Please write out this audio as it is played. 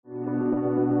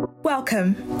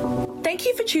Welcome. Thank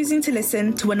you for choosing to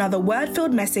listen to another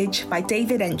word-filled message by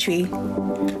David Antwi.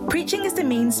 Preaching is the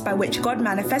means by which God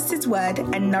manifests His word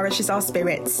and nourishes our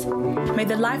spirits. May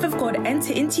the life of God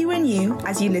enter into you and you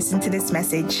as you listen to this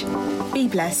message. Be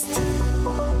blessed.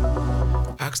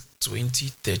 Acts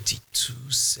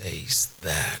 20:32 says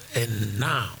that, and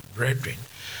now, brethren,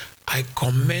 I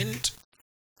commend.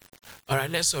 All right,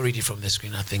 let's all read it from the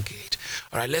screen, I think it.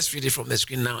 All right, let's read it from the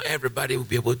screen now. Everybody will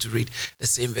be able to read the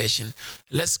same version.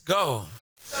 Let's go.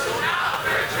 So now,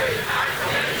 brethren, I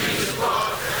commend you to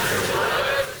God and the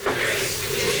word of grace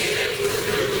which is able to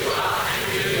build you up and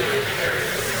give you an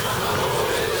inheritance among the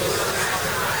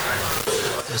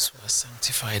holy. Those who are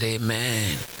sanctified,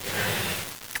 amen.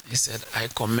 He said, I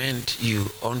commend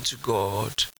you unto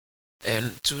God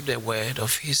and to the word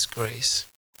of His grace.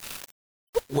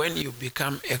 When you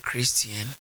become a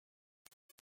Christian,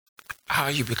 how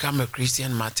you become a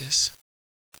Christian matters.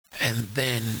 And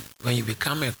then when you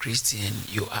become a Christian,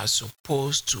 you are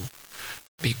supposed to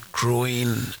be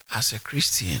growing as a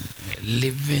Christian,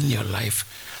 living your life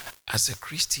as a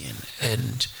Christian,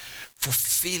 and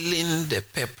fulfilling the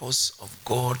purpose of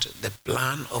God, the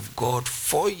plan of God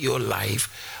for your life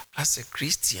as a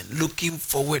Christian, looking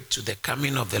forward to the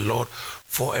coming of the Lord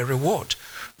for a reward.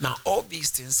 Now, all these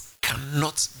things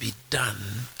cannot be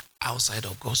done outside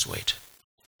of God's word.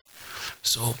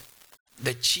 So,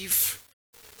 the chief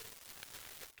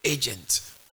agent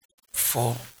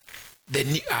for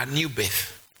our new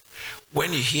birth,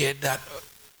 when you hear that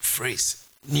phrase,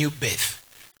 new birth,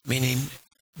 meaning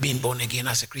being born again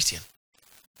as a Christian.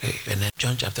 Okay, and then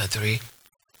John chapter 3,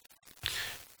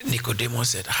 Nicodemus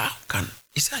said,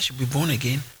 he said, I should be born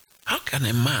again? How can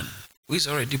a man who is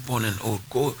already born and old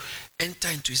go enter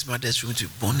into his mother's womb to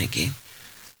be born again?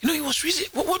 You know, he was really,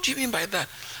 what do you mean by that?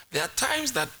 There are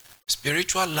times that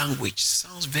spiritual language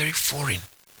sounds very foreign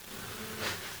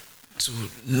to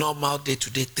normal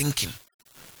day-to-day thinking.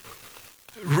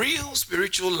 Real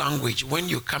spiritual language, when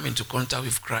you come into contact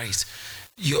with Christ,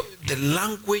 the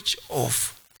language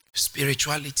of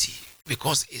spirituality,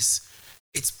 because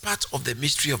it's part of the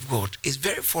mystery of God, is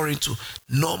very foreign to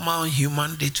normal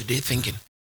human day-to-day thinking.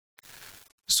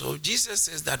 So Jesus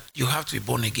says that you have to be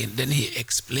born again. Then he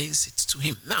explains it to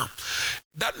him. Now,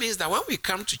 that means that when we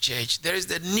come to church, there is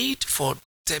the need for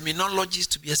terminologies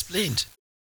to be explained.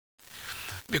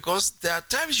 Because there are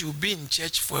times you'll be in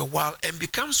church for a while and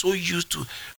become so used to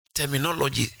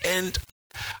terminology and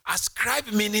ascribe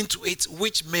meaning to it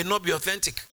which may not be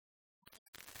authentic.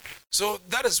 So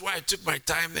that is why I took my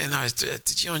time and I was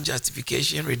teaching on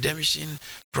justification, redemption,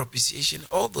 propitiation.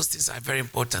 All those things are very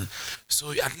important.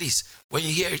 So at least when you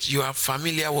hear it, you are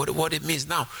familiar with what it means.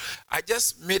 Now, I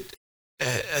just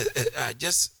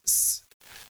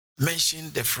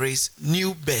mentioned the phrase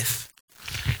new birth.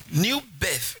 New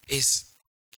birth is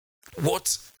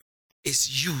what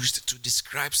is used to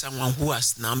describe someone who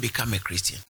has now become a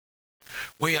Christian.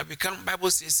 When you have become,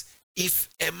 Bible says, if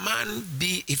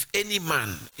any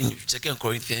man, in 2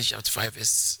 Corinthians chapter 5,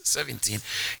 verse 17,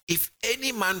 if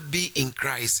any man be in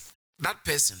Christ, that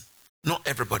person, not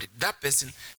everybody, that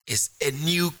person is a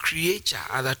new creature.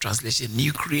 Other translation,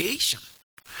 new creation.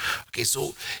 Okay,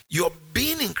 so your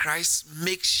being in Christ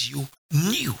makes you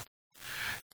new.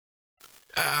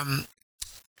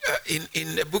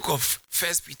 In the book of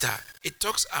 1 Peter, it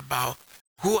talks about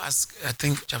who has, I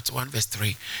think chapter 1, verse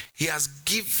 3, he has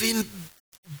given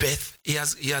birth, he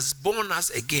has born us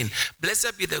again.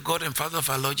 Blessed be the God and Father of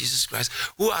our Lord Jesus Christ,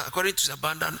 who according to his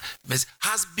abundant mercy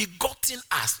has begotten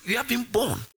us. We have been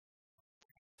born.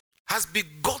 Has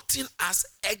begotten us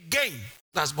again.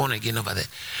 That's born again over there.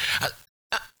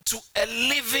 To a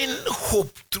living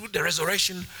hope through the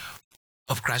resurrection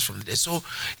of Christ from the dead. So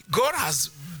God has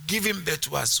given birth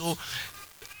to us. So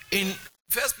in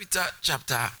 1 Peter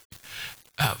chapter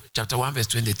 1 verse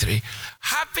 23,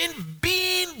 having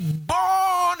been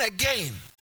born again.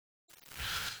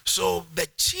 So the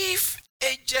chief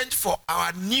agent for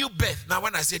our new birth. Now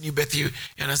when I say new birth, you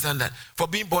understand that. For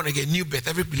being born again, new birth,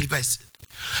 every believer is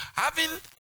having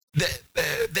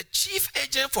the chief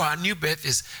agent for our new birth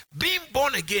is being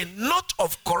born again, not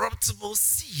of corruptible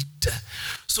seed.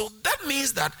 So that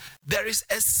means that there is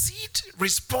a seed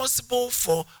responsible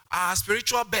for our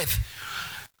spiritual birth.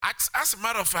 As a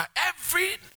matter of fact,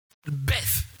 every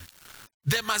birth,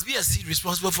 there must be a seed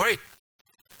responsible for it.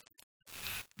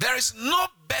 There is no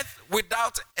birth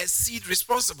without a seed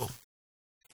responsible.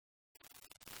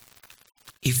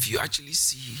 If you actually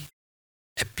see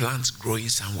a plant growing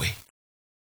somewhere,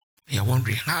 you're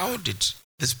wondering, how did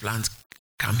this plant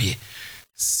come here?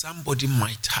 Somebody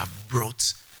might have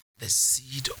brought the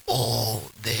seed or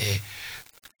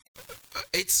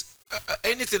it's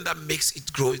anything that makes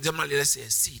it grow, normally let's say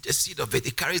a seed of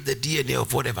it carries the DNA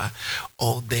of whatever,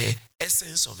 or the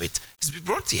essence of it. It's been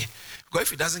brought here. Because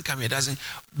if it doesn't come here,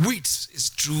 weeds is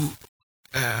true.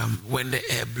 When the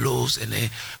air blows,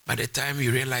 and by the time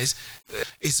you realize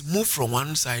it's moved from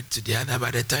one side to the other,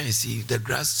 by the time you see the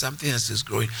grass, something else is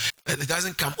growing. It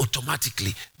doesn't come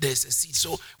automatically. There's a seed.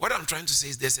 So what I'm trying to say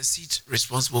is there's a seed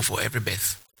responsible for every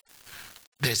birth.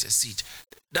 There's a seed.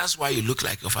 That's why you look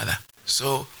like your father.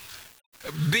 So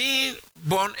being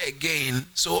born again,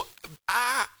 so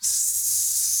our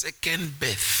second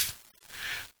birth,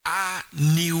 our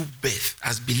new birth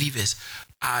as believers,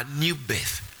 our new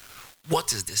birth,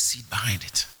 what is the seed behind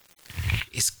it?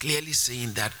 It's clearly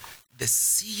saying that the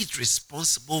seed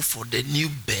responsible for the new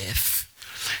birth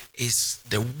is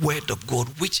the word of God,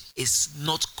 which is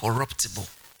not corruptible.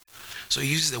 So he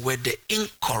uses the word, the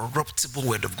incorruptible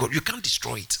word of God. You can't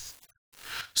destroy it.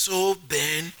 So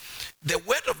then the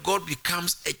word of God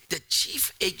becomes the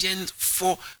chief agent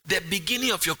for the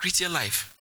beginning of your Christian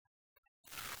life.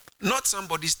 Not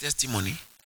somebody's testimony,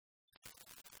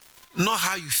 not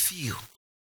how you feel.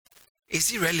 It's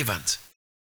irrelevant.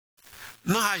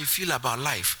 Not how you feel about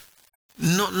life.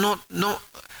 Not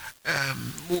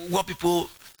what people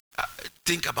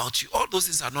think about you. All those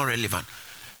things are not relevant.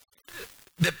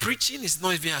 The preaching is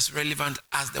not even as relevant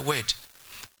as the word.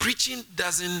 Preaching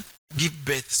doesn't give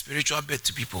birth, spiritual birth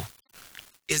to people.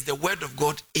 It's the word of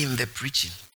God in the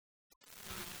preaching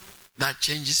that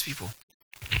changes people.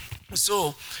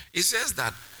 So it says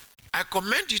that I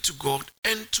commend you to God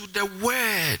and to the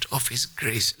word of his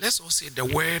grace. Let's all say the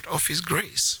word of his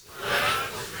grace.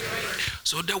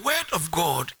 So the word of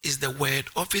God is the word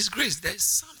of his grace. There's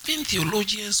something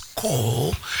theologians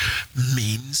call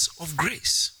means of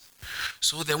grace.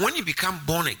 So that when you become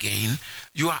born again,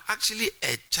 you are actually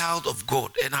a child of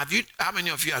God. And how many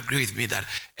of you agree with me that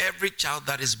every child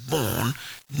that is born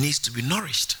needs to be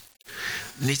nourished,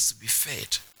 needs to be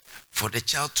fed, for the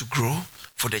child to grow,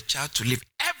 for the child to live?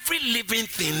 Every living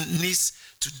thing needs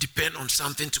to depend on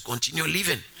something to continue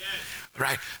living,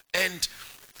 right? And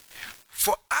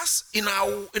for us in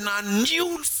our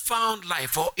newfound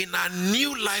life, or in our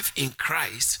new life in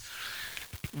Christ,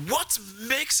 what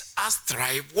makes us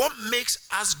thrive, what makes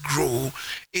us grow,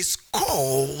 is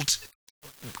called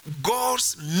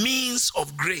God's means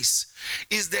of grace.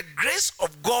 Is the grace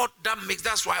of God that makes.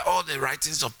 That's why all the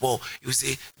writings of Paul, you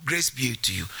say, grace be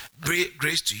to you,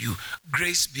 grace to you,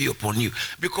 grace be upon you,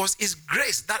 because it's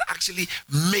grace that actually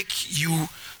make you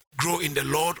grow in the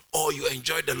Lord, or you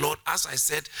enjoy the Lord. As I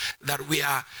said, that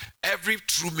every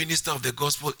true minister of the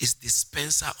gospel is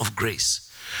dispenser of grace.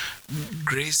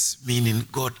 Grace meaning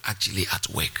God actually at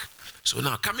work. So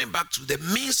now coming back to the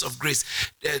means of grace,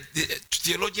 the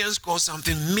theologians call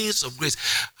something means of grace.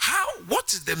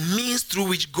 What is the means through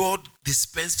which God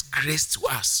dispensed grace to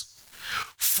us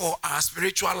for our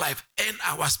spiritual life and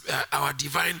our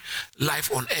divine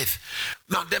life on earth?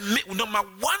 Now the number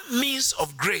one means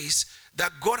of grace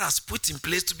that God has put in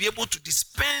place to be able to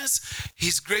dispense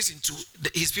his grace into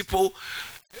his people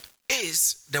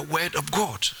is the word of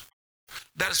God.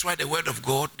 That's why the word of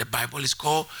God, the Bible, is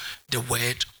called the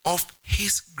word of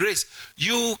his grace.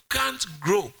 You can't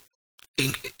grow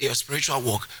in your spiritual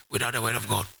walk without the word of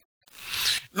God.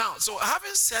 Now, so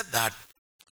having said that,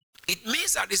 it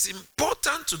means that it's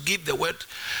important to give the word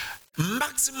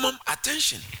maximum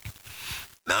attention.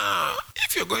 Now,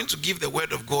 if you're going to give the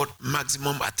word of God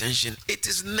maximum attention, it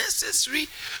is necessary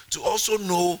to also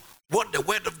know what the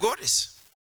word of God is.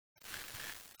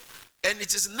 And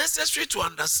it is necessary to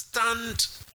understand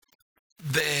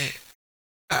the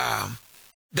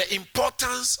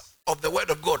importance of the word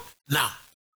of God. Now,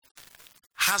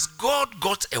 has God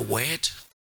got a word?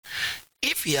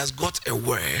 If he has got a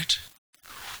word,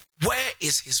 where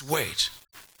is his word?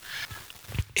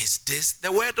 Is this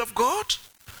the word of God?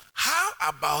 How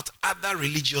about other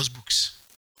religious books?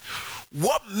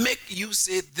 What make you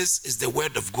say this is the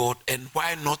word of God, and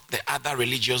why not the other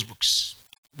religious books?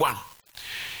 One.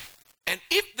 And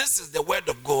if this is the word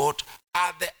of God,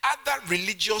 are the other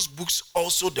religious books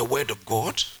also the word of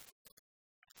God?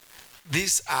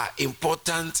 These are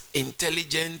important,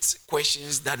 intelligent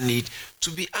questions that need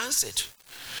to be answered.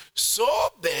 So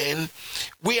then,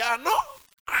 we are not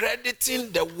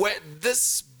crediting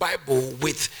this Bible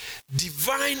with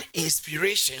divine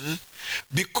inspiration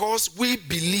because we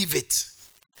believe it.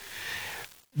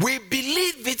 We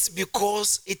believe it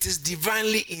because it is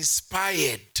divinely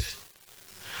inspired.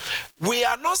 We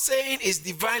are not saying it's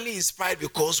divinely inspired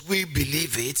because we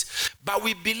believe it, but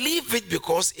we believe it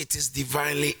because it is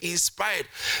divinely inspired.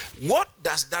 What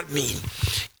does that mean?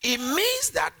 It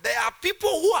means that there are people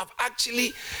who have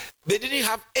actually, they didn't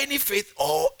have any faith,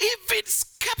 or even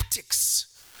skeptics,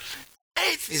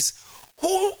 atheists,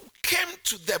 who came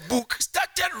to the book,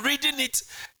 started reading it,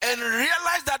 and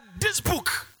realized that this book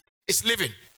is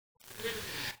living.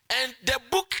 And the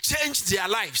book changed their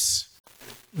lives.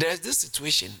 There's this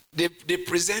situation. They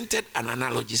presented an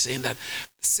analogy saying that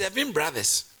 7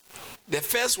 brothers, the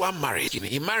first one married,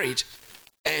 he married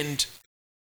and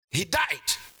he died.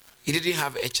 He didn't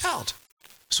have a child.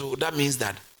 So that means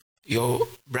that your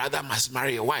brother must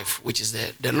marry your wife, which is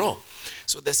the law.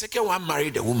 So the second one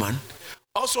married a woman,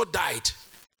 also died,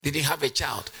 didn't have a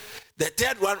child. The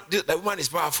third one, the woman is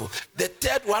powerful. The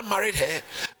third one married her,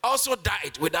 also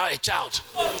died without a child.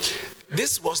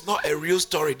 This was not a real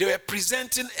story. They were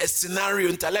presenting a scenario,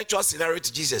 intellectual scenario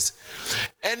to Jesus.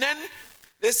 And then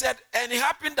they said, and it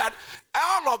happened that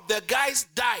all of the guys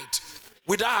died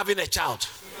without having a child.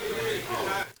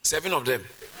 7 of them.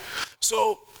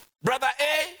 So, brother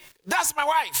A, that's my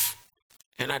wife.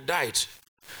 And I died.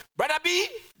 Brother B,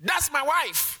 that's my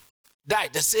wife.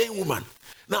 Died, the same woman.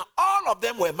 Now, all of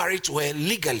them were married to her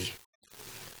legally.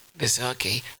 They said,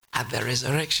 okay, at the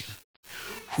resurrection,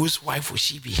 whose wife will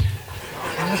she be?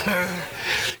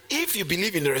 If you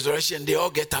believe in the resurrection, they all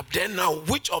get up. Then now,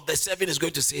 which of the 7 is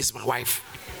going to say is my wife?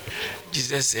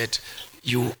 Jesus said,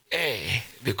 you err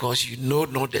because you know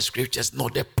not the scriptures,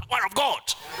 not the power of God.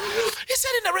 He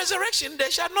said in the resurrection, there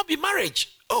shall not be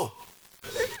marriage. Oh,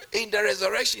 in the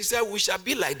resurrection, he said, we shall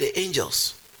be like the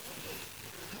angels.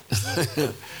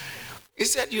 He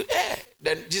said, you err.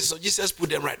 Then Jesus put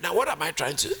them right. Now, what am I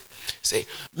trying to say?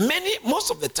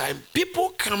 Most of the time, people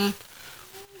come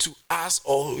to us,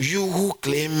 or you who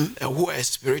claim who are a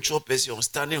spiritual person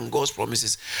standing on God's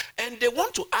promises, and they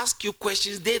want to ask you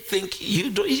questions. They think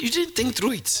you didn't think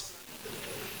through it.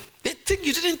 They think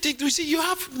you didn't think through it. See, you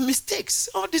have mistakes.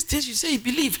 All these things you say you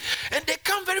believe, and they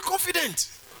come very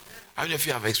confident. How many of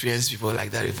you have experienced people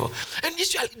like that before? And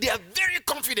usually they are very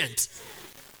confident.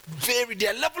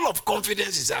 Their level of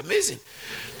confidence is amazing.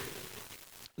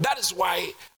 That is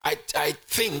why I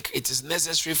think it is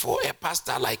necessary for a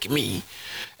pastor like me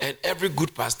and every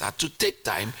good pastor to take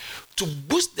time to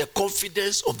boost the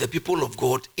confidence of the people of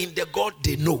God in the God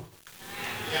they know.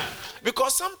 Yeah.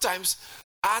 Because sometimes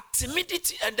our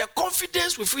timidity and the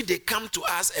confidence with which they come to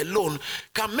us alone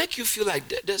can make you feel like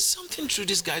there's something true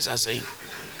these guys are saying.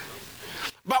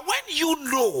 But when you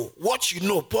know what you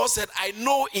know, Paul said, I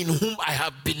know in whom I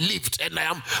have believed and I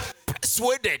am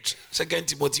persuaded. 2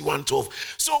 Timothy 1:12.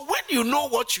 So when you know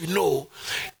what you know,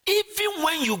 even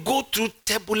when you go through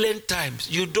turbulent times,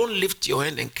 you don't lift your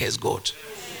hand and curse God.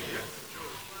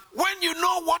 When you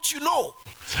know what you know,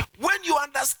 when you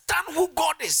understand who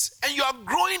God is and you are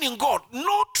growing in God,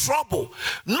 no trouble,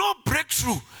 no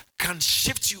breakthrough can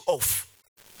shift you off.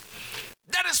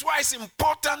 That is why it's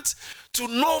important to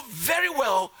know very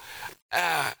well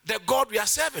the God we are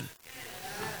serving.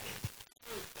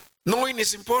 Knowing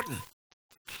is important.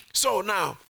 So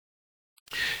now,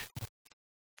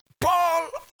 Paul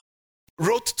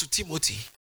wrote to Timothy,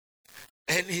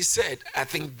 and he said, I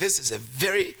think this is a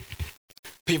very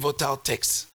pivotal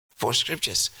text for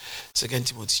scriptures. 2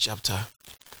 Timothy chapter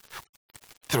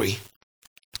 3.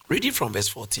 Reading from verse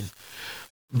 14.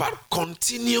 But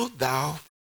continue thou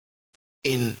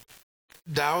in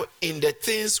the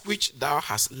things which thou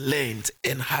hast learned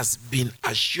and hast been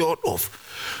assured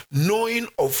of, knowing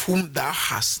of whom thou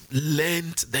hast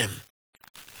learned them,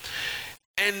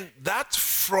 and that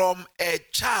from a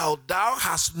child thou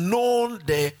hast known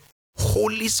the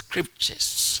Holy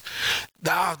Scriptures.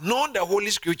 Thou hast known the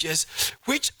Holy Scriptures,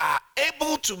 which are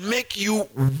able to make you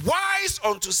wise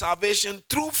unto salvation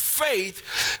through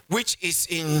faith, which is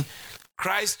in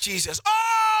Christ Jesus.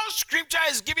 All Scripture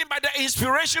is given by the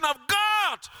inspiration of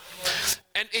God,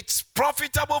 and it's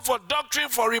profitable for doctrine,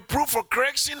 for reproof, for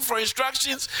correction, for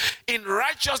instructions in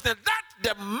righteousness, that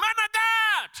the man of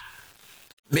God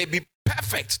may be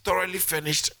perfect, thoroughly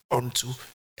furnished unto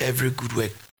every good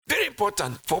work. Very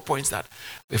important 4 points that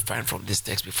we find from this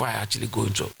text before I actually go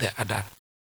into the other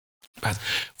parts.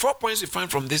 4 points we find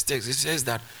from this text. It says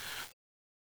that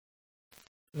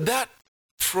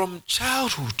from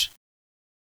childhood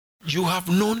you have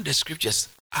known the scriptures.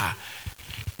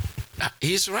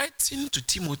 He's writing to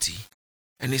Timothy,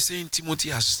 and he's saying Timothy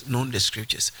has known the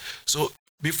scriptures. So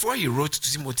before he wrote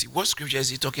to Timothy, what scripture is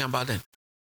he talking about then?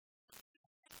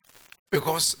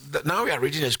 Because now we are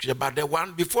reading the scripture, but the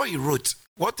one before he wrote,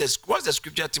 what's the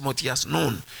scripture Timothy has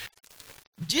known?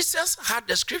 Jesus had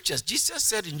the scriptures. Jesus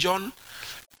said in John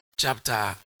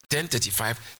chapter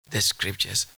 10:35, the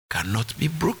scriptures cannot be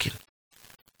broken.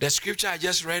 The scripture I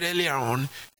just read earlier on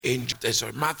in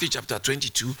Matthew chapter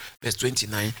 22, verse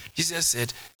 29, Jesus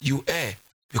said, you err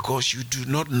because you do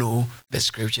not know the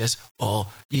scriptures, or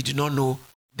you do not know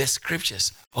the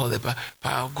scriptures or the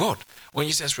power of God. When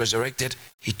Jesus resurrected,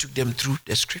 he took them through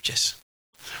the scriptures.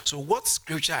 So what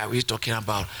scripture are we talking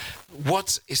about?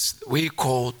 What is we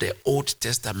call the Old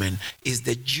Testament is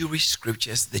the Jewish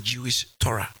scriptures, the Jewish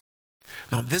Torah.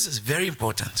 Now this is very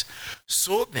important.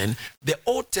 So then the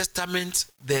Old Testament,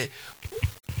 the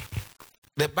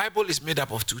Bible is made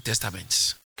up of two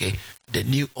testaments. Okay, the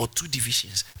new, or two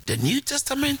divisions, the New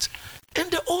Testament and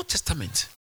the Old Testament.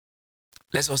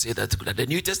 Let's all say that together. The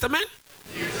New Testament?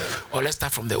 Or let's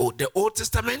start from the Old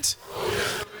Testament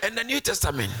and the New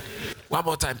Testament. One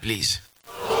more time, please.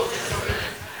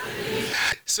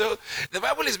 So the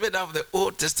Bible is made up of the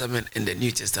Old Testament and the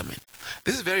New Testament.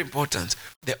 This is very important.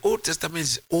 The Old Testament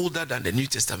is older than the New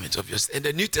Testament, obviously. And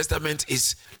the New Testament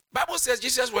is, Bible says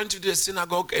Jesus went to the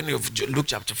synagogue in Luke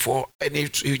chapter 4, and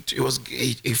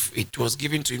it was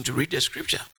given to him to read the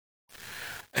scripture.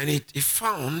 And he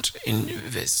found in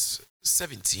verse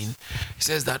 17, he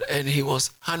says that, and he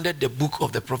was handed the book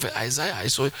of the prophet Isaiah.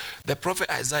 So the prophet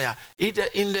Isaiah,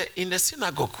 in the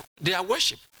synagogue, they are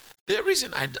worship. They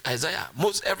reason Isaiah,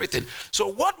 most everything. So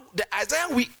what the Isaiah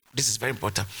this is very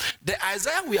important. The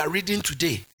Isaiah we are reading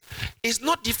today is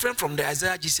not different from the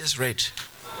Isaiah Jesus read.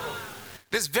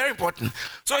 This is very important.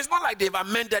 So it's not like they've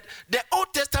amended. The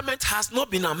Old Testament has not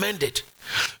been amended.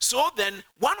 So then,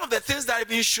 one of the things that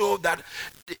even show that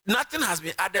nothing has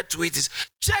been added to it is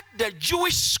check the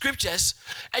Jewish scriptures,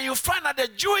 and you find that the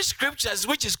Jewish scriptures,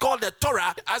 which is called the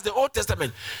Torah, as the Old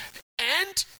Testament.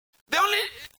 And the only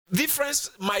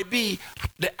difference might be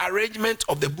the arrangement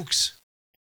of the books.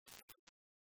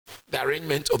 The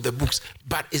arrangement of the books,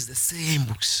 but it's the same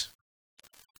books.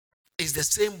 It's the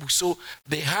same book. So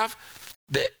they have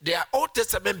their Old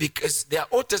Testament, because their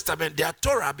Old Testament, their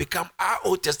Torah become our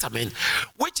Old Testament,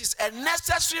 which is a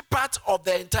necessary part of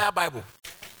the entire Bible.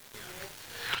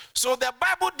 So the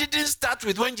Bible didn't start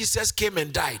with when Jesus came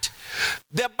and died.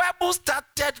 The Bible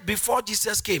started before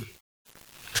Jesus came.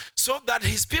 So that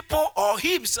his people, or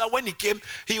he himself, when he came,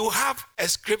 he will have a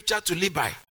scripture to live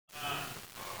by.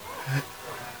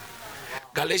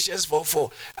 Galatians 4:4.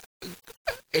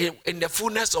 In the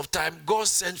fullness of time, God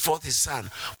sent forth his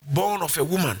son, born of a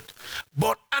woman,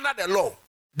 but under the law.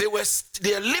 They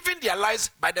are living their lives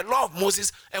by the law of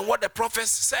Moses and what the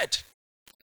prophets said.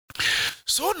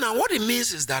 So now what it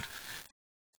means is that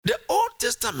the Old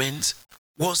Testament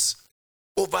was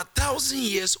over 1,000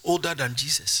 years older than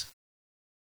Jesus.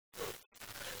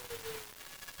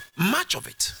 Much of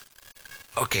it.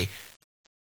 Okay.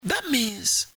 That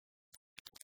means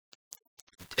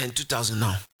in 2000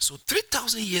 now. So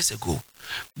 3,000 years ago,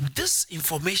 this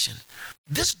information,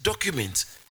 this document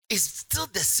is still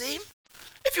the same.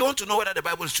 If you want to know whether the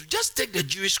Bible is true, just take the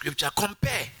Jewish scripture,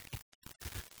 compare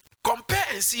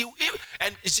and see.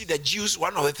 And you see, the Jews,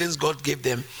 one of the things God gave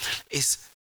them is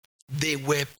they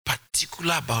were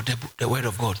particular about the word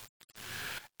of God.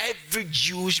 Every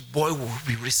Jewish boy will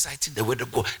be reciting the word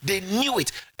of God. They knew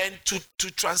it, and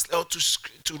to translate or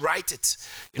to write it.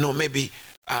 Maybe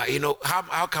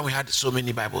how can we have so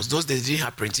many Bibles? Those days didn't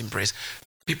have printing press.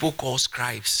 People called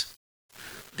scribes.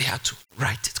 They had to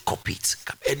write it, copy it,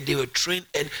 and they were trained.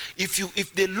 And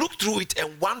if they look through it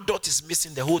and one dot is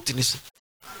missing, the whole thing is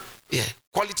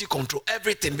quality control,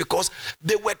 everything, because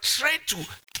they were trained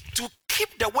to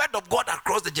keep the word of God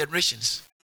across the generations.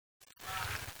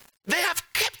 They have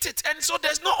kept it, and so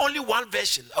there's not only one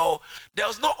version, or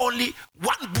there's not only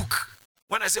one book.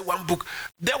 When I say one book,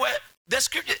 there were the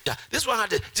scripture. This one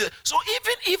had it. So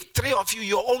even if three of you,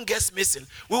 your own gets missing,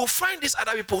 we will find these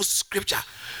other people's scripture.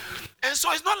 And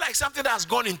so it's not like something that has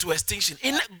gone into extinction.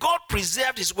 God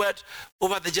preserved his word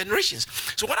over the generations.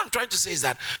 So what I'm trying to say is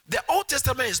that the Old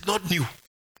Testament is not new.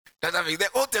 The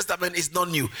Old Testament is not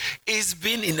new. It's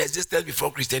been in existence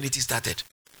before Christianity started.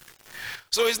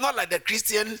 So it's not like the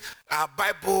Christian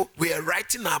Bible, we are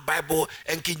writing our Bible,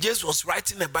 and King James was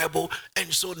writing a Bible,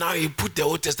 and so now he put the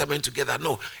Old Testament together.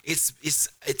 No, it's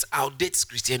outdated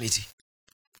Christianity,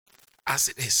 as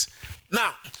it is.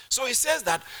 Now, so it says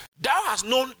that thou hast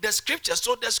known the scriptures.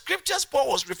 So the scriptures Paul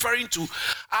was referring to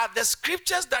are the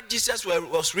scriptures that Jesus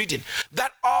was reading,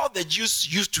 that all the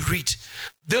Jews used to read.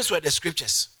 Those were the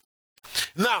scriptures.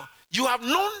 Now, you have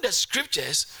known the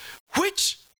scriptures,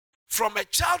 which from a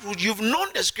childhood, you've known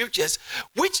the scriptures,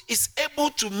 which is able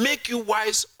to make you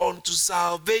wise unto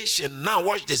salvation. Now,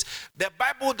 watch this. The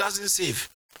Bible doesn't save.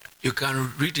 You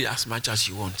can read it as much as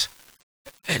you want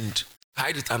and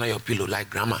hide it under your pillow like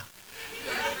grandma.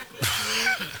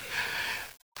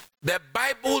 The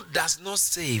Bible does not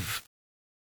save.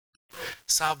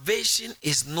 Salvation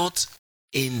is not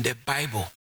in the Bible.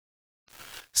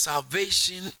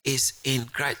 Salvation is in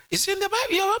Christ. It's in the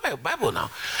Bible. You have a Bible now.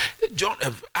 John,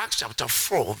 Acts chapter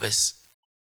 4, verse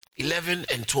 11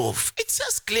 and 12. It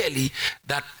says clearly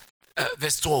that,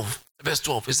 verse 12,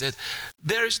 it says,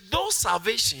 there is no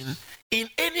salvation in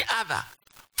any other,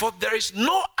 for there is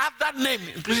no other name,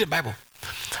 including the Bible,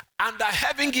 under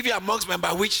heaven given amongst men,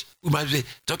 by which we must be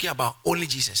talking about only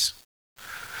Jesus.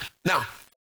 Now,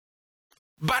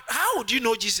 but how would you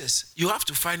know Jesus? You have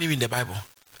to find him in the Bible.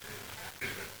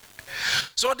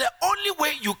 So the only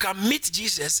way you can meet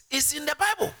Jesus is in the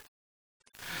Bible.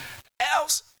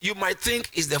 Else, you might think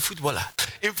is the footballer.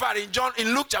 In fact,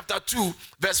 in Luke chapter 2,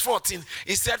 verse 14,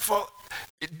 he said, for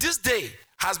this day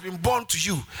has been born to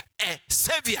you a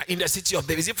savior in the city of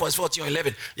David. Is it verse 14 or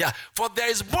 11? Yeah. For there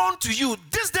is born to you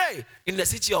this day in the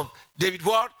city of David,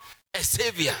 what? A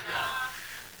savior.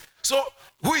 So,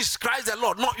 who is Christ the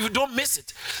Lord? No, you don't miss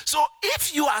it. So,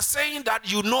 if you are saying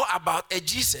that you know about a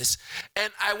Jesus,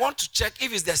 and I want to check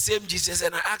if it's the same Jesus,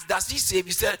 and I ask, does he save?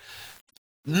 He said,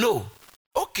 no.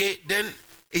 Okay, then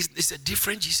it's a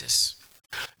different Jesus.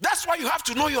 That's why you have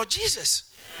to know your Jesus.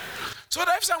 So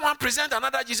that if someone presents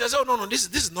another Jesus, oh no, this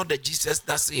is not the Jesus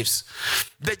that saves.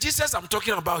 The Jesus I'm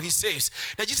talking about, he saves.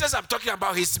 The Jesus I'm talking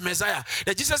about is Messiah.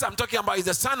 The Jesus I'm talking about is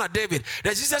the son of David.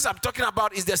 The Jesus I'm talking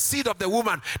about is the seed of the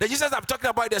woman. The Jesus I'm talking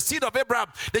about is the seed of Abraham.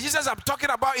 The Jesus I'm talking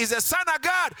about is the son of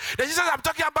God. The Jesus I'm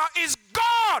talking about is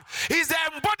God. He's the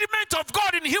embodiment of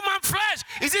God in human flesh.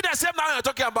 Is it the same now you're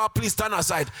talking about? Please stand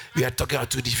aside. We are talking about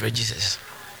two different Jesus.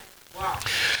 Wow.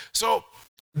 So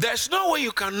there's no way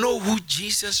you can know who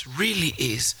Jesus really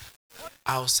is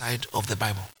outside of the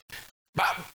Bible.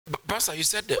 But Pastor, you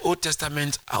said the Old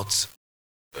Testament out.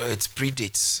 It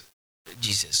predates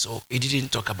Jesus. So he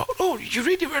didn't talk about, you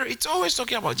read it very, it's always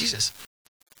talking about Jesus.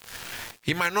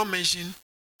 He might not mention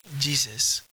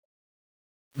Jesus,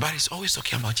 but it's always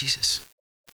talking about Jesus.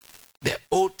 The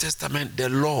Old Testament, the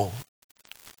law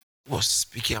was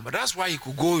speaking about. That's why he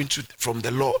could go into from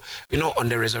the law, on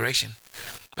the resurrection.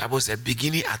 The Bible said,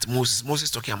 beginning at Moses. Moses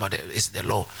talking about is the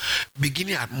law.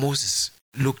 Beginning at Moses,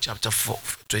 Luke chapter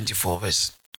 24,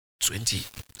 verse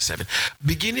 27.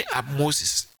 Beginning at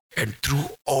Moses and through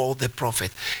all the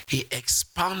prophets, he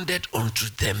expounded unto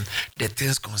them the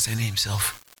things concerning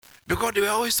himself. Because they were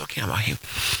always talking about him.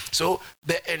 So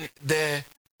the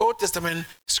Old Testament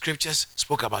scriptures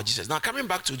spoke about Jesus. Now coming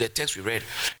back to the text we read,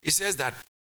 it says that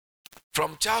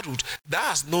from childhood, thou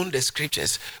hast known the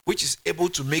scriptures, which is able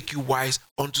to make you wise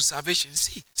unto salvation.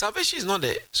 See, salvation is not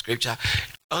the scripture.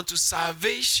 Unto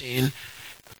salvation,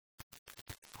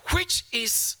 which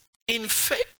is in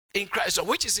faith in Christ, or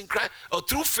which is in Christ, or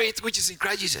through faith, which is in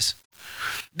Christ Jesus.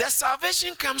 The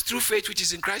salvation comes through faith, which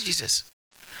is in Christ Jesus.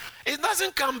 It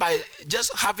doesn't come by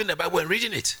just having the Bible and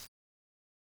reading it.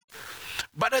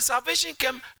 But the salvation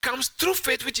comes through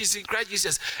faith, which is in Christ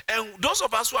Jesus. And those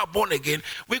of us who are born again,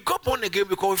 we got born again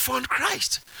because we found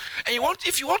Christ. And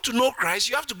if you want to know Christ,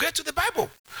 you have to get to the Bible.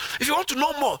 If you want to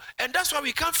know more, and that's why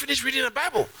we can't finish reading the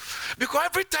Bible. Because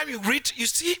every time you read, you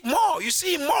see more. You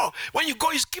see more. When you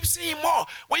go, you keep seeing more.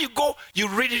 When you go, you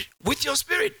read it with your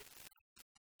spirit.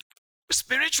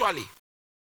 Spiritually.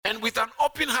 And with an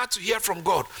open heart to hear from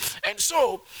God. And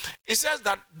so, it says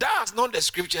that thou hast known the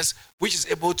scriptures, which is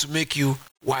able to make you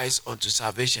wise unto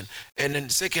salvation. And then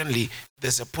secondly,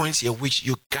 there's a point here which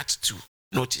you got to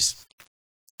notice.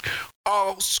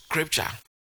 All scripture.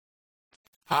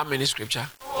 How many scripture?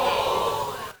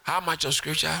 How much of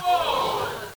scripture?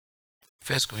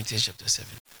 1 Corinthians chapter 7.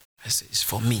 I say, it's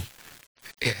for me.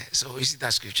 Yeah, so you see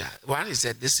that scripture. One he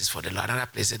said, this is for the Lord. Another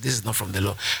place said, this is not from the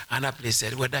Lord. Another place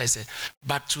said, whether I said,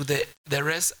 but to the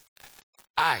rest,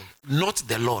 I, not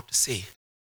the Lord, say.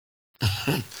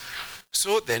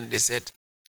 So then they said,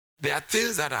 there are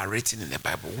things that are written in the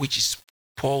Bible, which is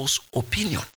Paul's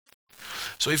opinion.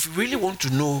 So if you really want to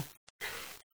know,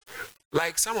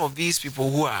 like some of these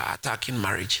people who are attacking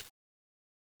marriage,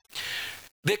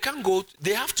 they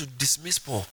have to dismiss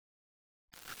Paul.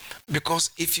 Because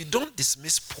if you don't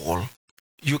dismiss Paul,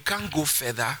 you can't go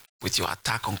further with your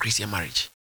attack on Christian marriage.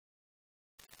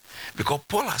 Because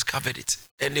Paul has covered it.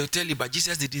 And they'll tell you, but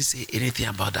Jesus didn't say anything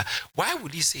about that. Why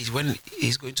would he say it when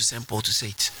he's going to send Paul to say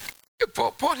it?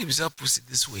 Paul himself puts it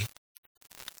this way.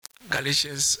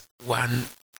 Galatians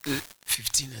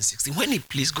 1:15 and 16. When he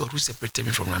pleased God who separated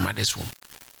me from my mother's womb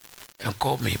and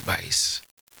called me by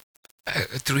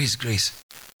through his grace.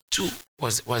 2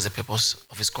 was the purpose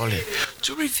of his calling.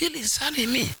 To reveal his son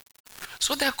in me.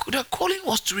 So the calling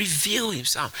was to reveal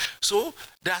himself. So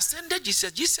the ascended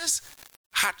Jesus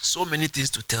had so many things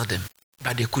to tell them,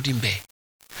 but they couldn't bear.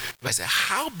 Verse 8,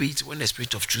 howbeit when the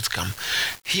Spirit of truth come,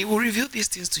 he will reveal these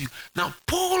things to you. Now,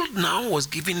 Paul now was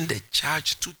given the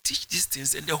charge to teach these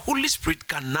things, and the Holy Spirit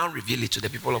can now reveal it to the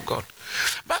people of God.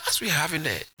 But as we're having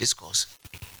the discourse,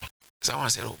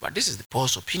 someone said, oh, but this is the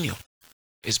Paul's opinion.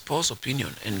 It's Paul's opinion,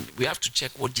 and we have to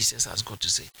check what Jesus has got to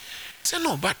say. I said,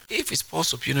 no, but if it's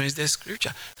Paul's opinion, it's the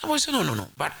scripture. Someone said, no.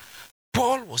 But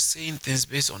Paul was saying things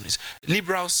based on this.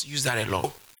 Liberals use that a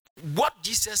lot. What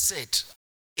Jesus said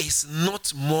is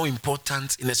not more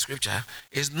important in the scripture,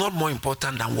 is not more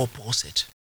important than what Paul said.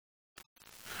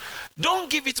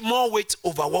 Don't give it more weight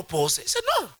over what Paul said. He said,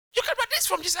 no, you can, but this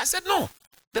from Jesus. I said, no.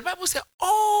 The Bible said,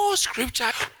 all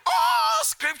scripture.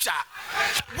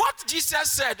 What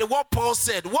Jesus said, what Paul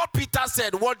said, what Peter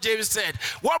said, what James said,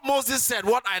 what Moses said,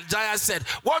 what Isaiah said,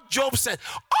 what Job said,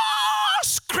 all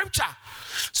scripture.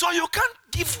 So you can't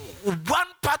give one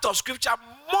part of scripture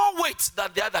more weight than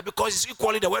the other because it's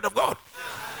equally the word of God.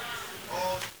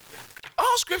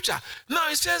 All scripture. Now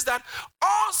it says that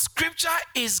all scripture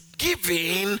is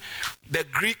given, the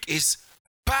Greek is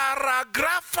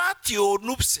paragrapha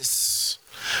theonupsis.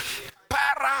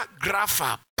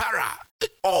 Paragrapha, para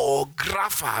or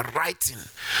grapha, writing.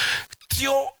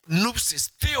 Theonupsis,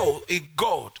 theo is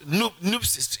God,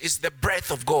 nupsis is the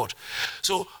breath of God.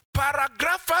 So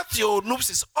paragrapha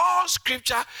theonupsis, all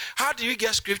scripture. How do you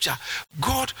get scripture?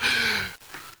 God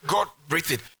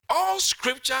breathed it. All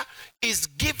scripture is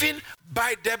given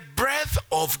by the breath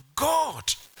of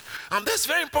God. And that's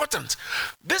very important.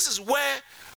 This is where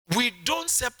we don't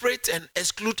separate and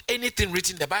exclude anything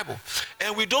written in the Bible.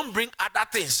 And we don't bring other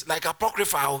things like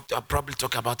Apocrypha. I'll probably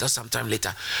talk about that sometime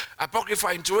later.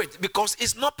 Apocrypha into it because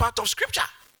it's not part of scripture.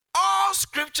 All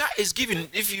scripture is given.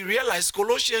 If you realize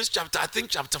Colossians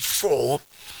chapter 4,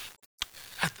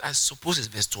 I suppose it's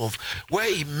verse 12, where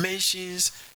he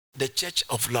mentions the church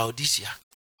of Laodicea.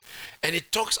 And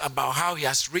it talks about how he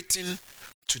has written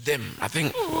to them. I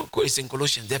think it's in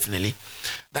Colossians, definitely.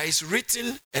 That is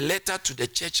written a letter to the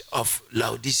church of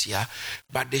Laodicea,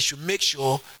 but they should make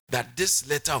sure that this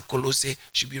letter of Colossae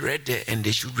should be read there and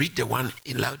they should read the one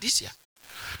in Laodicea.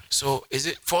 So is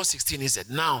it 4:16? He said,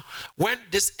 now, when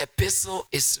this epistle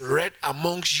is read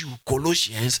amongst you,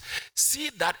 Colossians, see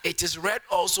that it is read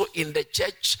also in the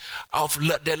church of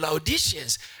the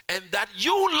Laodiceans, and that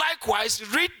you likewise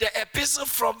read the epistle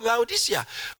from Laodicea.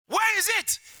 Where is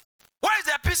it? Where is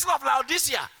the epistle of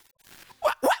Laodicea?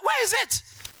 Where is it?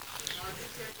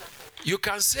 You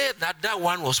can say that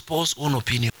one was Paul's own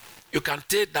opinion. You can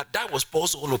say that was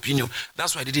Paul's own opinion.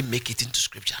 That's why I didn't make it into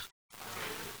scripture.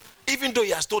 Even though he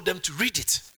has told them to read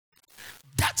it,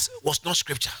 that was not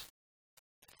scripture.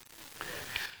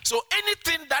 So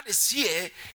anything that is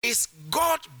here is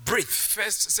God breathed.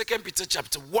 Second Peter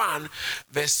chapter 1,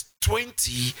 verse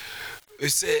 20.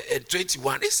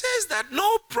 21. It says that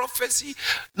no prophecy,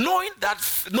 knowing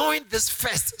this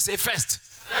first. Say first.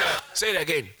 Say it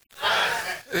again.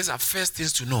 These are first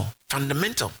things to know.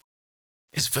 Fundamental.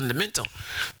 It's fundamental.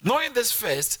 Knowing this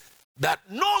first, that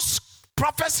no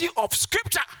prophecy of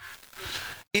scripture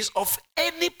is of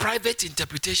any private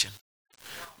interpretation.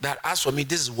 That as for me,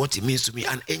 this is what it means to me.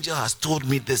 An angel has told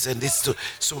me this and this.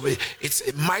 So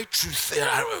it's my truth.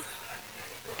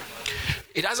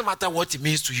 It doesn't matter what it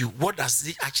means to you. What does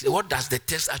the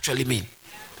text actually mean?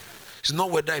 It's not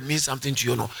whether it means something to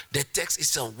you or not. The text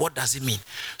itself, what does it mean?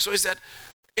 So he said,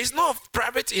 it's not of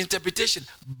private interpretation,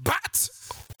 but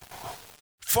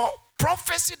for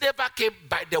prophecy never came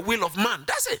by the will of man.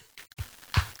 That's it.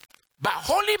 But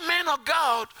holy men of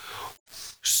God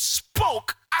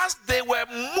spoke as they were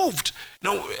moved.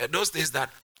 Those days that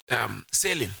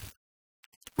sailing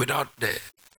without the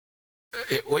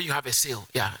when you have a sail,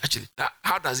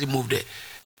 how does it move the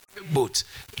boat?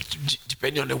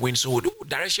 Depending on the wind. So the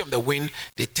direction of the wind,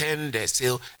 they turn the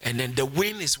sail, and then the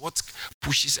wind is what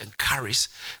pushes and carries.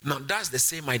 Now that's the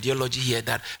same ideology here,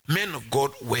 that men of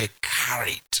God were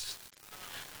carried.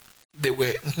 They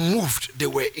were moved. They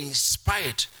were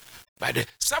inspired by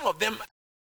some of them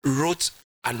wrote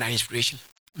under inspiration.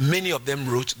 Many of them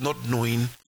wrote not knowing.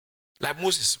 Like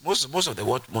Moses, most of the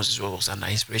word Moses wrote was under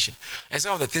inspiration. And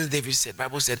some of the things David said,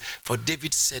 Bible said, for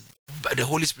David said, the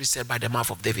Holy Spirit said by the mouth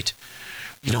of David.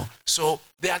 So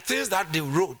there are things that they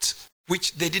wrote,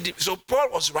 which they didn't. So Paul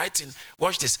was writing,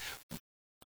 watch this.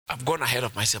 I've gone ahead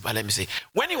of myself, but let me say,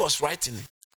 when he was writing,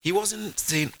 he wasn't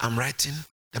saying, I'm writing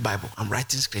the Bible, I'm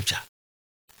writing scripture.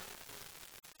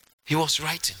 He was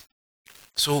writing.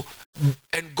 So,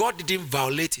 and God didn't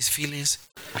violate his feelings.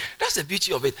 That's the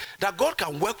beauty of it, that God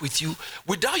can work with you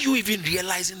without you even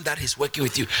realizing that he's working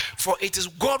with you. For it is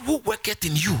God who worketh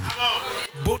in you,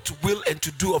 both to will and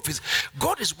to do of his.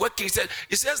 God is working.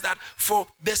 It says that for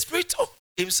the spirit of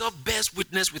himself bears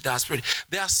witness with our spirit.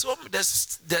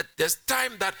 There's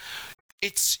time that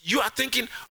you are thinking,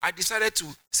 I decided to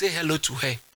say hello to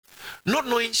her, not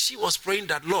knowing she was praying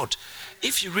that, Lord,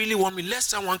 if you really want me, let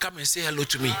someone come and say hello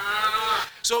to me.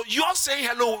 So you're saying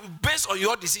hello based on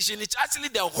your decision. It's actually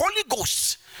the Holy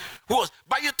Ghost who was,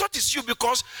 but you thought it's you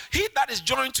because he that is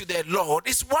joined to the Lord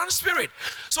is one spirit.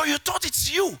 So you thought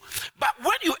it's you. But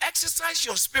when you exercise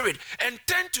your spirit and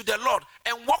turn to the Lord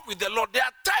and walk with the Lord, there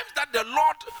are times that the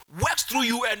Lord works through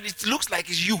you and it looks like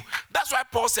it's you. That's why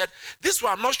Paul said, this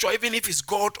one I'm not sure even if it's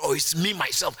God or it's me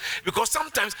myself. Because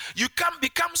sometimes you can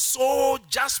become so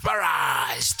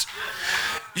jasperized.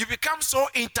 You become so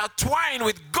intertwined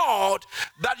with God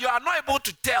that you are not able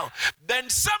to tell. Then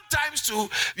sometimes too,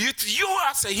 you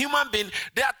as a human being,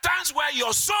 there are times where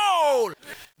your soul,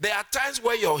 there are times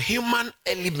where your human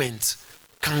element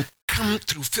can come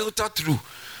through, filter through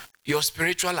your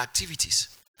spiritual activities.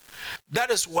 That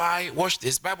is why, watch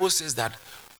this, Bible says that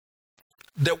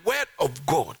the word of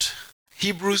God,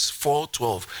 Hebrews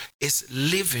 4:12, is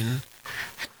living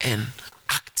and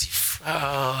active.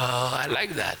 Oh, I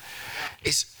like that.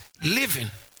 It's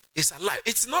living, it's alive.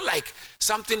 It's not like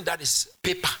something that is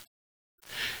paper.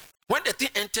 When the thing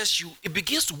enters you, it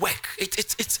begins to work. It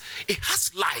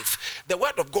has life. The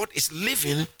word of God is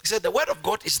living. He said the word of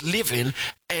God is living,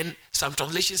 and some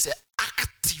translations say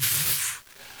active.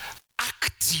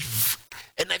 Active.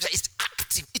 And it's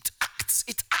active. It acts.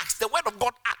 It acts. The word of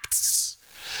God acts.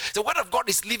 The word of God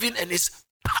is living and is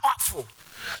powerful.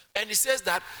 And he says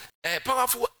that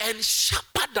powerful and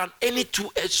sharper than any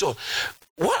two-edged sword.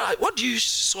 What do you use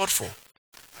sword for?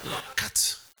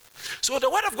 Cut. So the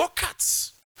word of God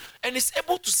cuts and is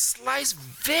able to slice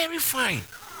very fine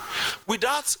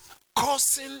without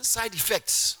causing side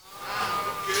effects.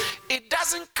 It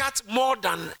doesn't cut more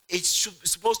than it's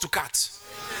supposed to cut.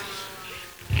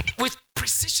 With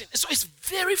precision. So it's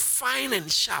very fine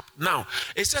and sharp. Now,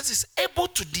 it says it's able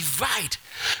to divide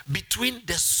between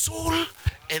the soul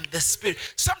and the spirit.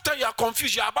 Sometimes you are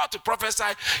confused. You are about to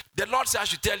prophesy. The Lord says I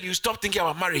should tell you, stop thinking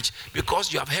about marriage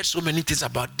because you have heard so many things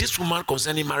about this woman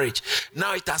concerning marriage.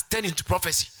 Now it has turned into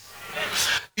prophecy.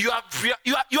 You are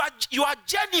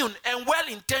genuine and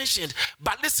well-intentioned,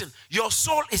 but listen, your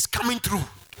soul is coming through.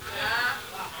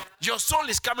 Your soul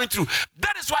is coming through.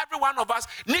 That is why every one of us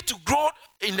need to grow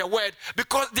in the word,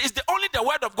 because it's only the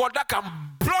word of God that can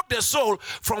block the soul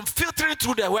from filtering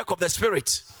through the work of the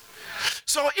spirit.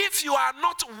 So if you are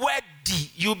not worthy,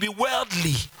 you'll be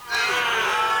worldly.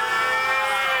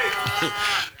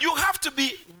 You have to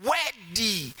be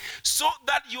worthy so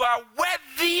that you are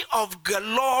worthy of the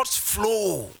Lord's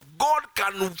flow. God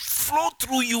can flow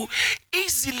through you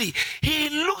easily. He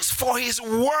looks for his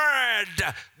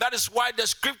word. That is why the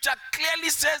scripture clearly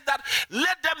says that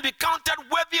let them be counted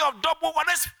worthy of double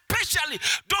honor, especially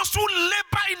those who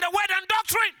labor in the word and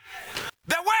doctrine.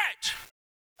 The word.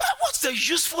 What's the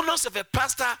usefulness of a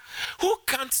pastor who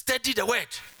can't study the word?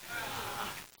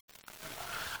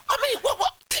 I mean,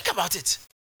 think about it.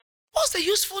 What's the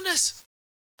usefulness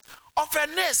of a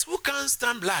nurse who can't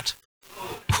stand blood?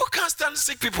 Who can't stand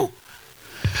sick people?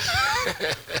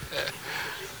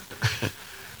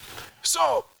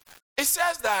 So it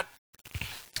says that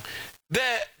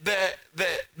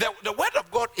the word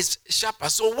of God is sharper.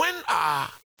 So when our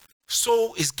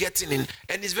soul is getting in,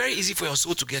 and it's very easy for your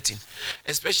soul to get in,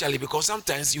 especially because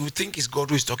sometimes you think it's God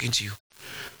who is talking to you,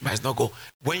 but it's not God.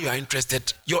 When you are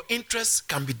interested, your interest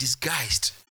can be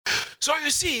disguised. So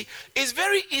you see, it's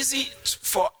very easy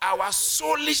for our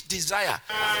soulish desire.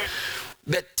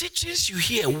 The teachings you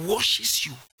hear washes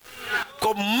you.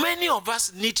 Because many of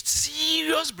us need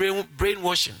serious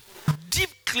brainwashing.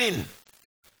 Deep clean.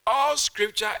 All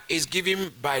scripture is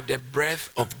given by the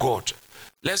breath of God.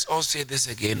 Let's all say this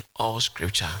again. All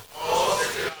scripture. All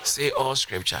scripture. Say all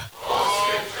scripture.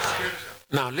 All scripture.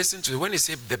 Now listen to it. When you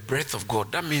say the breath of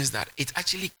God, that means that it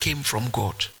actually came from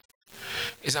God.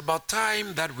 It's about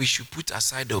time that we should put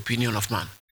aside the opinion of man.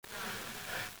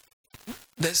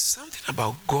 There's something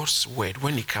about God's word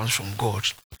when it comes from God.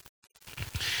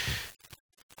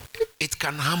 It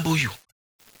can humble you.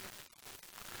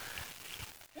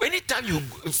 Anytime you,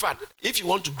 in fact, if you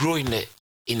want to grow in the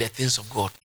things of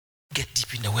God, get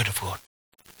deep in the word of God.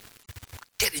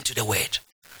 Get into the word.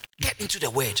 Get into the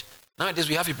word. Nowadays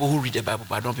we have people who read the Bible,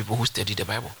 but not people who study the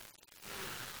Bible.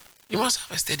 You must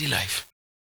have a steady life.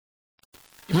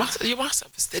 You must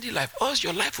have a steady life, or else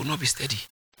your life will not be steady.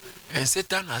 And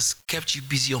Satan has kept you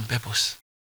busy on purpose.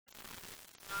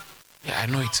 Yeah, I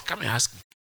know it. Come and ask me.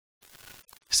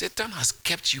 Satan has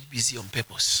kept you busy on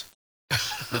purpose.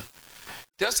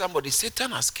 Tell somebody,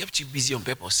 Satan has kept you busy on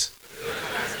purpose.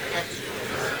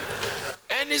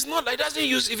 And And it's not like he doesn't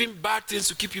use even bad things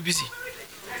to keep you busy.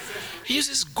 He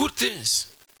uses good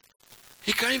things.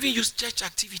 He can even use church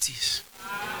activities.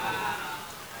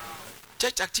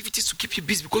 Church activities to keep you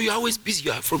busy because you're always busy.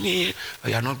 You are from here,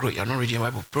 you are not growing, you are not reading your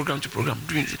Bible, program to program,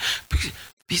 doing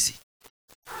busy.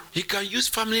 He can use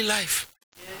family life.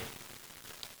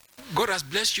 God has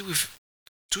blessed you with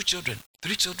 2 children,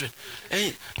 3 children.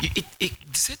 And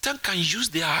Satan can use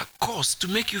their cause to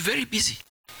make you very busy.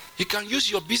 He can use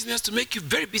your business to make you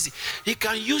very busy. He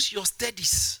can use your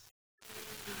studies,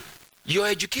 your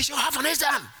education. Have an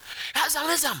exam. Has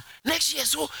an exam next year,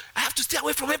 so I have to stay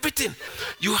away from everything.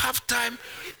 You have time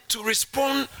to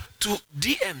respond to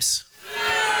DMs.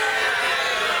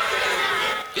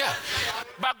 Yeah.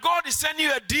 But God is sending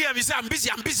you a DM. He says, I'm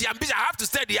busy. I have to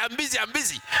study. I'm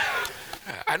busy.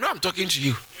 I know I'm talking to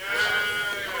you.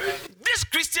 This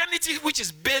Christianity, which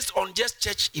is based on just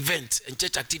church events and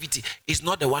church activity, is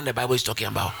not the one the Bible is talking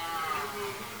about.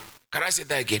 Can I say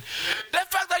that again? The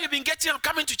fact that you've been getting up,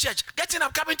 coming to church,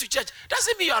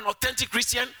 doesn't mean you're an authentic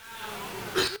Christian.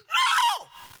 No!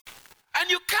 And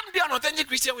you can't be an authentic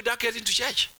Christian without getting to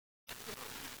church.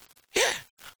 Yeah.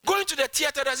 Going to the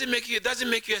theater doesn't make you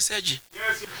a surgeon.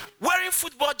 Yes. Wearing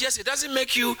football jersey doesn't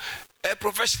make you a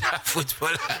professional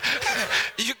footballer.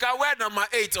 You can wear number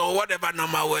 8 or whatever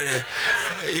number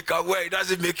you can wear. It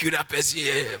doesn't make you that person.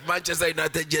 Manchester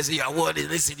United jersey you are wearing.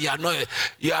 Listen, you are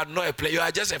not a player. You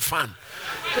are just a fan.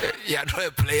 You are not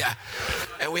a player.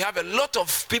 And we have a lot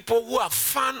of people who are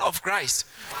fan of Christ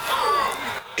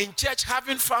in church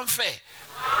having fanfare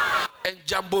and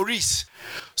jamborees.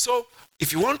 So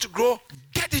if you want to grow,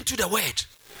 get into the word.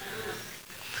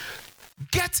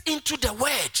 Get into the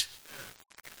word.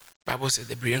 Bible says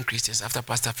the brilliant Christians, after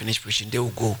pastor finished preaching, they will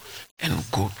go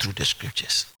through the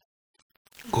scriptures.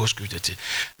 Go scripture.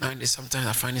 Now, sometimes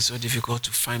I find it so difficult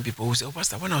to find people who say, oh,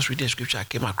 pastor, when I was reading the scripture, I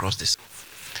came across this.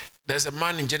 There's a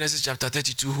man in Genesis chapter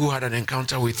 32 who had an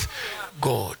encounter with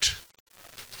God.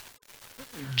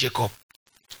 Jacob.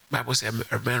 Bible says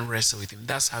a man wrestled with him.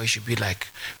 That's how it should be like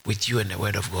with you and the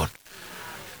word of God.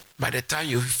 By the time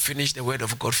you finish, the word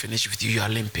of God finish with you, you are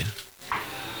limping.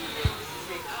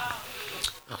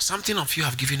 Now, something of you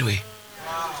have given away.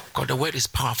 Because the word is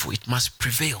powerful. It must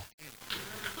prevail.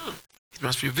 It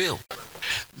must prevail.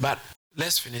 But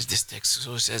let's finish this text.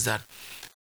 So it says that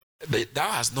thou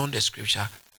hast known the scripture,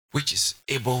 which is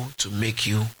able to make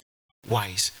you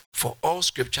wise. For all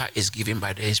scripture is given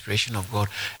by the inspiration of God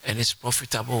and is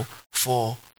profitable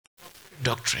for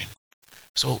doctrine.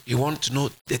 So you want to know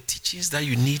the teachings that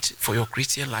you need for your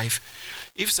Christian life.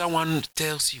 If someone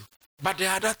tells you, but there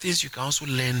are other things you can also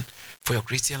learn for your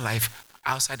Christian life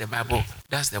outside the Bible,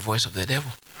 that's the voice of the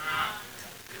devil.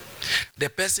 The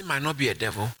person might not be a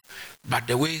devil, but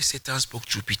the way Satan spoke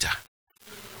through Peter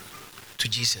to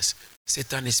Jesus,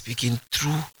 Satan is speaking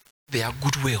through their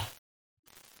goodwill.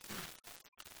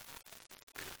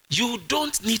 You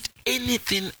don't need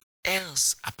anything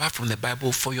else apart from the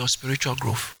Bible for your spiritual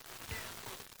growth.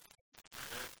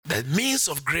 The means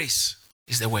of grace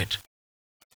is the word.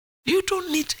 You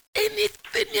don't need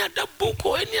any other book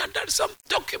or any other some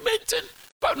document.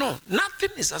 But no,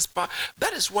 nothing is as far.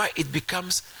 That is why it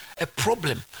becomes a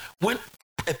problem when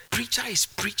a preacher is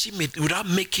preaching without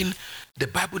making the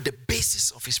Bible the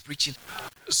basis of his preaching.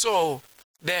 So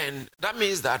then that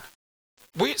means that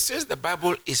since the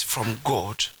Bible is from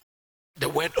God, the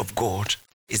word of God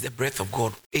is the breath of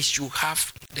God, it should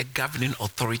have the governing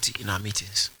authority in our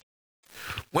meetings.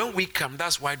 When we come,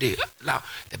 that's why they allow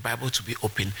the Bible to be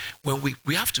open. When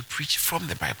we have to preach from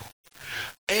the Bible.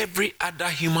 Every other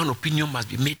human opinion must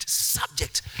be made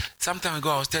subject. Some time ago,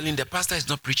 I was telling the pastor is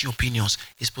not preaching opinions.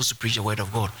 He's supposed to preach the word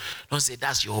of God. Don't say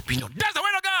that's your opinion. That's the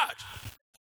word of God.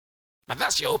 But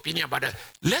that's your opinion. But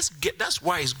that's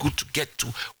why it's good to get to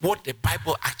what the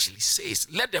Bible actually says.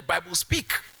 Let the Bible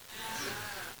speak.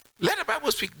 Let the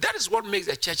Bible speak. That is what makes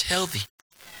the church healthy.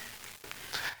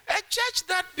 A church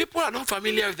that people are not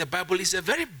familiar with the Bible is a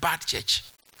very bad church.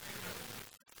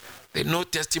 They know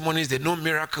testimonies, they know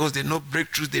miracles, they know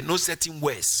breakthroughs, they know certain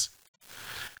words.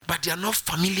 But they are not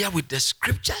familiar with the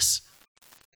scriptures.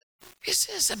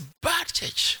 It's a bad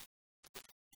church.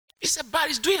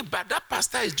 That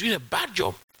pastor is doing a bad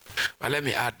job. But let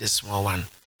me add this small one.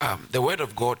 The word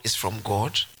of God is from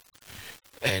God,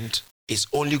 and it's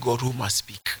only God who must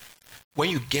speak. When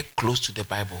you get close to the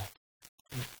Bible,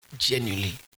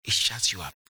 genuinely, it shuts you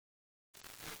up.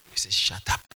 It says, shut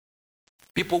up.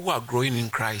 People who are growing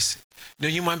in Christ,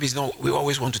 human beings, we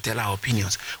always want to tell our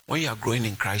opinions. When you are growing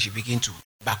in Christ, you begin to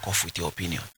back off with your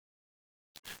opinion.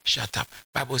 Shut up.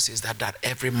 Bible says that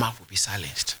every mouth will be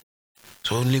silenced.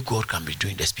 So only God can be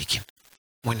doing the speaking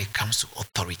when it comes to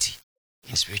authority.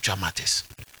 in spiritual matters.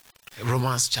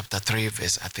 Romans chapter 3,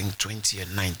 verse I think 20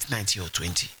 and 90 or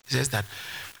 20. It says that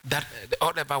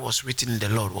whatever was written in the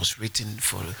Lord was written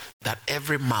for that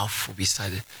every mouth will be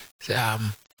silent.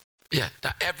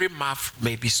 That every mouth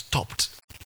may be stopped.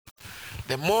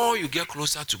 The more you get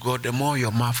closer to God, the more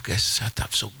your mouth gets shut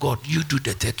up. So God, you do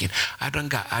the taking. I don't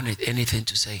got anything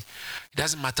to say. It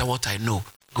doesn't matter what I know.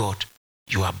 God,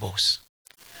 you are boss.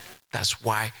 That's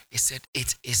why it said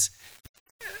it is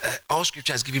all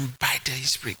scripture is given by the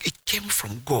Spirit. It came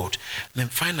from God. And then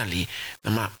finally,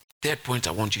 the third point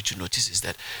I want you to notice is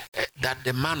that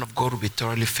the man of God will be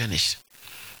thoroughly furnished.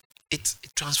 It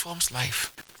transforms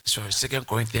life. So 2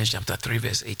 Corinthians chapter 3,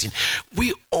 verse 18.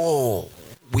 We all,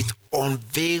 with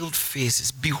unveiled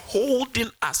faces, beholding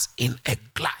us in a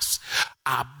glass,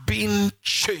 are being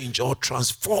changed or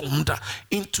transformed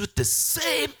into the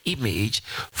same image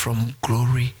from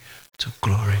glory to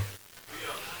glory.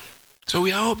 So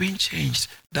we are all being changed.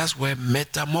 That's where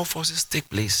metamorphosis take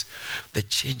place. The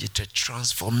change is a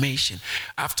transformation.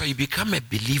 After you become a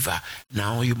believer,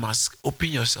 now you must open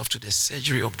yourself to the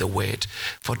surgery of the word,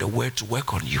 for the word to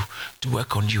work on you. To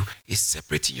work on you is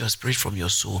separating your spirit from your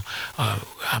soul.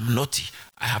 I'm naughty.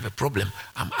 I have a problem.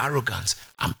 I'm arrogant.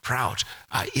 I'm proud.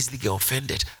 I easily get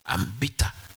offended. I'm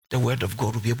bitter. The word of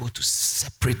God will be able to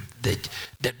separate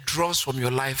the dross from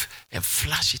your life and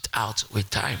flash it out with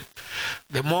time.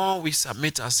 The more we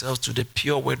submit ourselves to the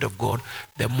pure word of God,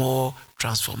 the more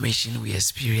transformation we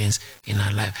experience in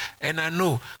our life. And I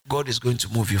know God is going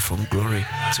to move you from glory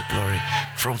to glory,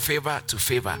 from favor to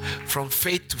favor, from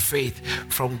faith to faith,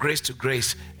 from grace to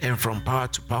grace, and from power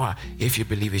to power. If you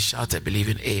believe it, shout a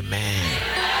believing amen.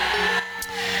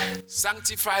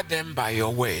 Sanctify them by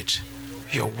your word.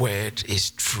 Your word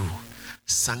is true.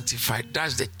 Sanctified.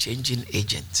 That's the changing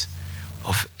agent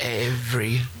of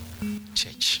every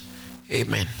church.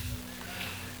 Amen.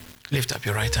 Lift up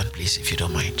your right hand, please, if you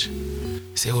don't mind.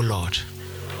 Say, oh Lord,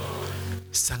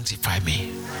 sanctify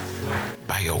me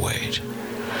by your word.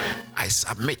 I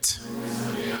submit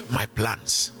my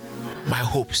plans, my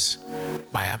hopes,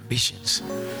 my ambitions,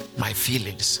 my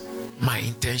feelings, my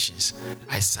intentions.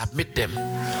 I submit them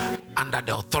under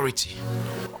the authority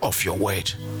of your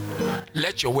word.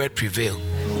 Let your word prevail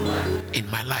in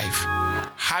my life.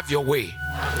 Have your way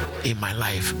in my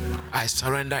life. I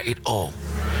surrender it all.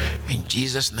 In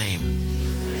Jesus' name,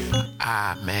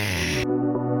 amen.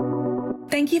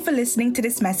 Thank you for listening to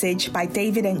this message by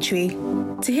David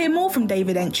Antwi. To hear more from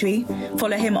David Antwi,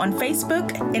 follow him on Facebook,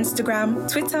 Instagram,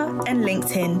 Twitter, and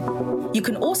LinkedIn. You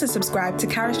can also subscribe to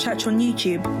Charis Church on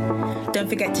YouTube. Don't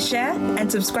forget to share and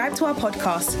subscribe to our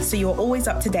podcast so you're always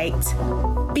up to date.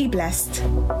 Be blessed.